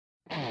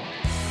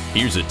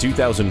Here's a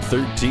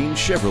 2013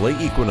 Chevrolet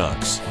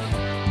Equinox.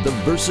 The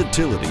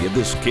versatility of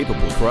this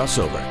capable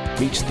crossover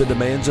meets the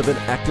demands of an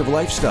active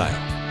lifestyle.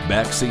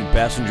 Backseat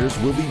passengers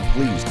will be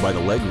pleased by the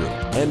legroom,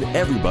 and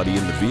everybody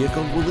in the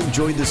vehicle will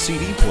enjoy the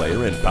CD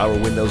player and power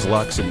windows,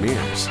 locks, and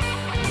mirrors.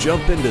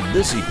 Jump into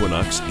this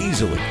Equinox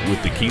easily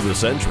with the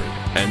keyless entry,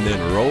 and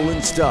then roll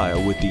in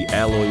style with the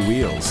alloy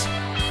wheels.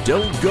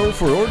 Don't go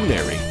for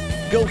ordinary,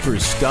 go for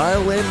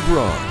style and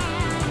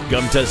brawn.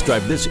 Come test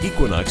drive this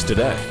Equinox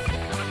today.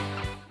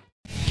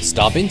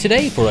 Stop in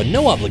today for a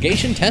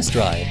no-obligation test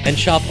drive and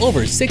shop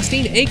over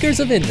 16 acres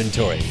of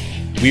inventory.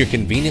 We are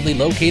conveniently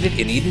located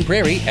in Eden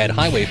Prairie at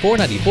Highway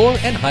 494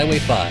 and Highway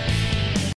 5.